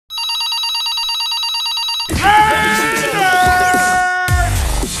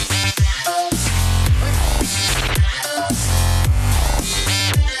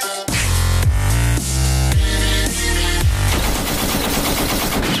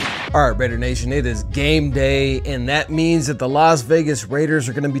All right, Raider Nation, it is game day, and that means that the Las Vegas Raiders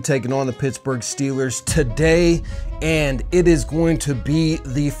are going to be taking on the Pittsburgh Steelers today, and it is going to be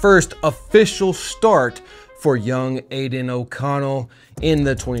the first official start for young Aidan O'Connell in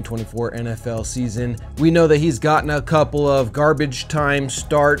the 2024 NFL season. We know that he's gotten a couple of garbage time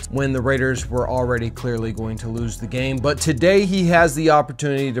starts when the Raiders were already clearly going to lose the game, but today he has the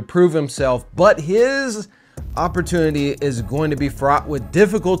opportunity to prove himself, but his opportunity is going to be fraught with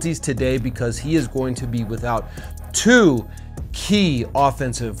difficulties today because he is going to be without two key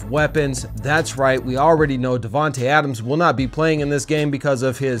offensive weapons. That's right, we already know Davante Adams will not be playing in this game because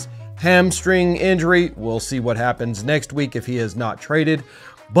of his hamstring injury. We'll see what happens next week if he is not traded.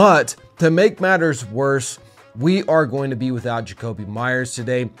 But to make matters worse, we are going to be without Jakobi Meyers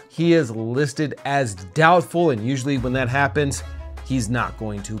today. He is listed as doubtful, and usually when that happens, he's not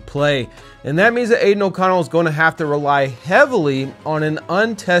going to play. And that means that Aidan O'Connell is going to have to rely heavily on an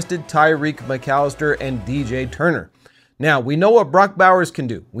untested Tyreek McAllister and DJ Turner. Now, we know what Brock Bowers can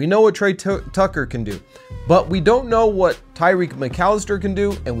do. We know what Trey Tucker can do. But we don't know what Tyreek McAllister can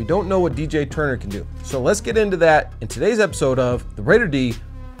do, and we don't know what DJ Turner can do. So let's get into that in today's episode of the Raider D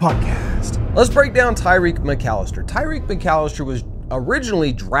Podcast. Let's break down Tyreek McAllister. Tyreek McAllister was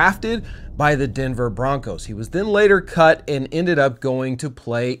originally drafted by the Denver Broncos. He was then later cut and ended up going to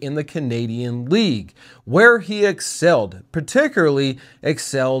play in the Canadian League, where he excelled, particularly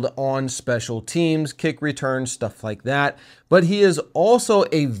excelled on special teams, kick returns, stuff like that. But he is also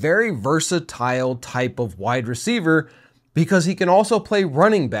a very versatile type of wide receiver because he can also play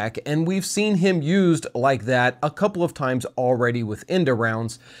running back, and we've seen him used like that a couple of times already with end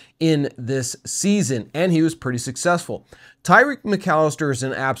rounds in this season, and he was pretty successful. Tyreek McAllister is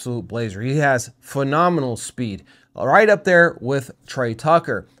an absolute blazer. He has phenomenal speed, right up there with Trey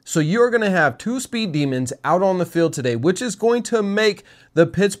Tucker. So you're going to have two speed demons out on the field today, which is going to make the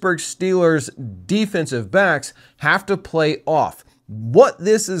Pittsburgh Steelers defensive backs have to play off. What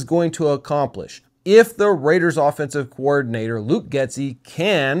this is going to accomplish, if the Raiders offensive coordinator, Luke Getsy,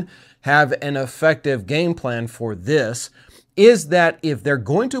 can have an effective game plan for this, is that if they're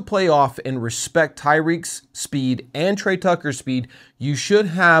going to play off and respect Tyreek's speed and Trey Tucker's speed, you should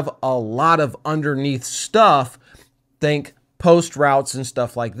have a lot of underneath stuff. Think post routes and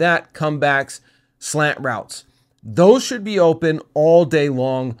stuff like that, comebacks, slant routes. Those should be open all day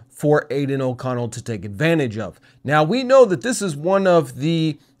long for Aidan O'Connell to take advantage of. Now, we know that this is one of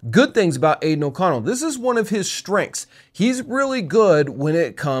the good things about Aidan O'Connell. This is one of his strengths. He's really good when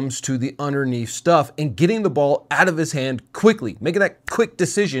it comes to the underneath stuff and getting the ball out of his hand quickly, making that quick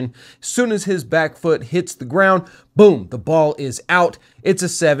decision. As soon as his back foot hits the ground, boom, the ball is out. It's a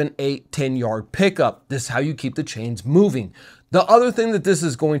 7, 8, 10-yard pickup. This is how you keep the chains moving. The other thing that this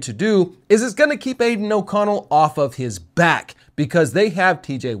is going to do is it's going to keep Aidan O'Connell off of his back because they have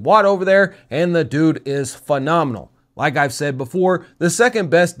TJ Watt over there, and the dude is phenomenal. Like I've said before, the second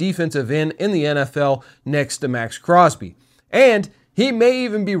best defensive end in the NFL next to Max Crosby. And he may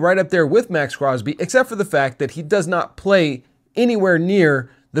even be right up there with Max Crosby, except for the fact that he does not play anywhere near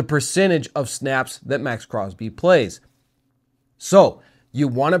the percentage of snaps that Max Crosby plays. So, you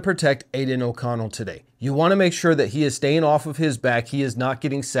want to protect Aidan O'Connell today. You want to make sure that he is staying off of his back. He is not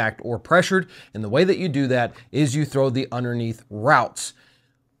getting sacked or pressured. And the way that you do that is you throw the underneath routes.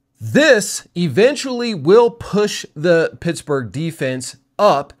 This eventually will push the Pittsburgh defense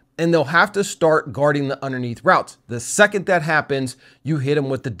up, and they'll have to start guarding the underneath routes. The second that happens, you hit them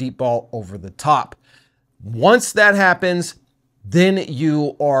with the deep ball over the top. Once that happens, then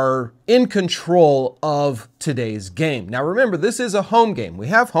you are in control of today's game. Now remember, this is a home game. We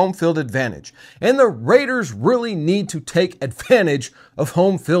have home field advantage, and the Raiders really need to take advantage of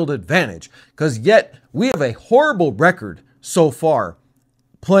home field advantage because yet we have a horrible record so far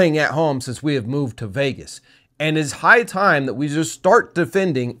playing at home since we have moved to Vegas. And it's high time that we just start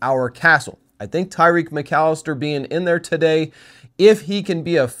defending our castle. I think Tyreek McAllister being in there today, if he can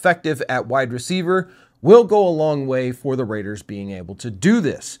be effective at wide receiver, will go a long way for the Raiders being able to do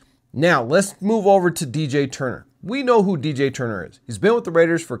this. Now, let's move over to DJ Turner. We know who DJ Turner is. He's been with the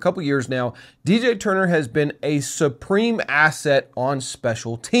Raiders for a couple years now. DJ Turner has been a supreme asset on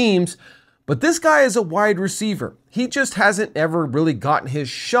special teams, but this guy is a wide receiver. He just hasn't ever really gotten his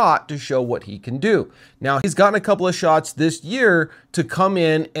shot to show what he can do. Now, he's gotten a couple of shots this year to come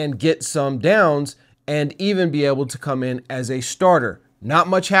in and get some downs and even be able to come in as a starter. Not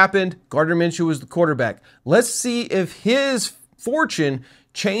much happened. Gardner Minshew was the quarterback. Let's see if his fortune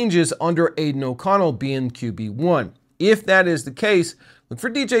changes under Aidan O'Connell being QB1. If that is the case, Look for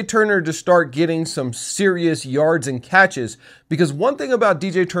DJ Turner to start getting some serious yards and catches, because one thing about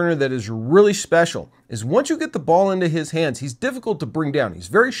DJ Turner that is really special is once you get the ball into his hands, he's difficult to bring down. He's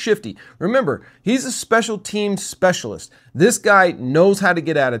very shifty. Remember, he's a special team specialist. This guy knows how to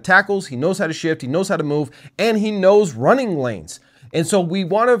get out of tackles. He knows how to shift. He knows how to move, and he knows running lanes. And so we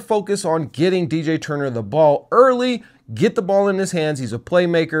want to focus on getting DJ Turner the ball early, get the ball in his hands. He's a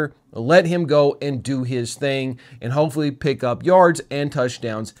playmaker. Let him go and do his thing and hopefully pick up yards and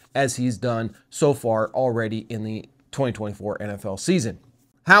touchdowns as he's done so far already in the 2024 NFL season.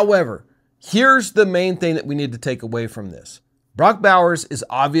 However, here's the main thing that we need to take away from this. Brock Bowers is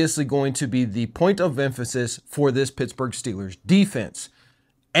obviously going to be the point of emphasis for this Pittsburgh Steelers defense.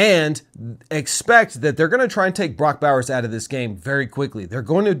 And expect that they're going to try and take Brock Bowers out of this game very quickly. They're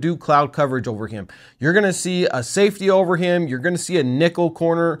going to do cloud coverage over him. You're going to see a safety over him. You're going to see a nickel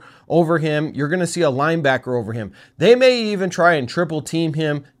corner over him. You're going to see a linebacker over him. They may even try and triple team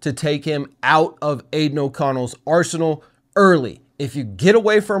him to take him out of Aiden O'Connell's arsenal early. If you get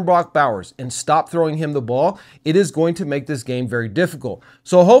away from Brock Bowers and stop throwing him the ball, it is going to make this game very difficult.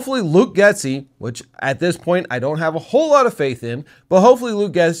 So hopefully Luke Getsy, which at this point I don't have a whole lot of faith in, but hopefully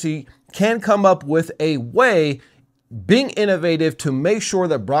Luke Getsy can come up with a way, being innovative, to make sure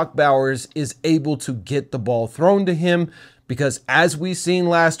that Brock Bowers is able to get the ball thrown to him, because as we seen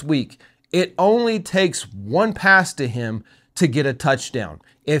last week, it only takes one pass to him to get a touchdown.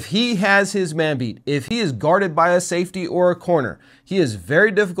 If he has his man beat, if he is guarded by a safety or a corner, he is very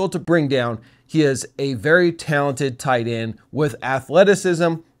difficult to bring down. He is a very talented tight end with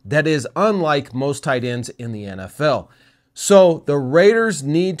athleticism that is unlike most tight ends in the NFL. So the Raiders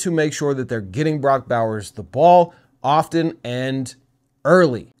need to make sure that they're getting Brock Bowers the ball often and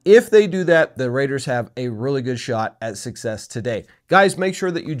early. If they do that, the Raiders have a really good shot at success today. Guys, make sure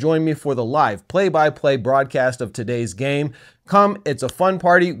that you join me for the live play-by-play broadcast of today's game. Come, it's a fun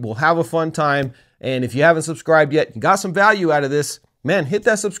party. We'll have a fun time. And if you haven't subscribed yet, you got some value out of this, man, hit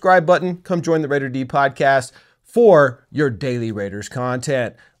that subscribe button. Come join the Raider D podcast for your daily Raiders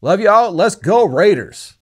content. Love y'all. Let's go Raiders.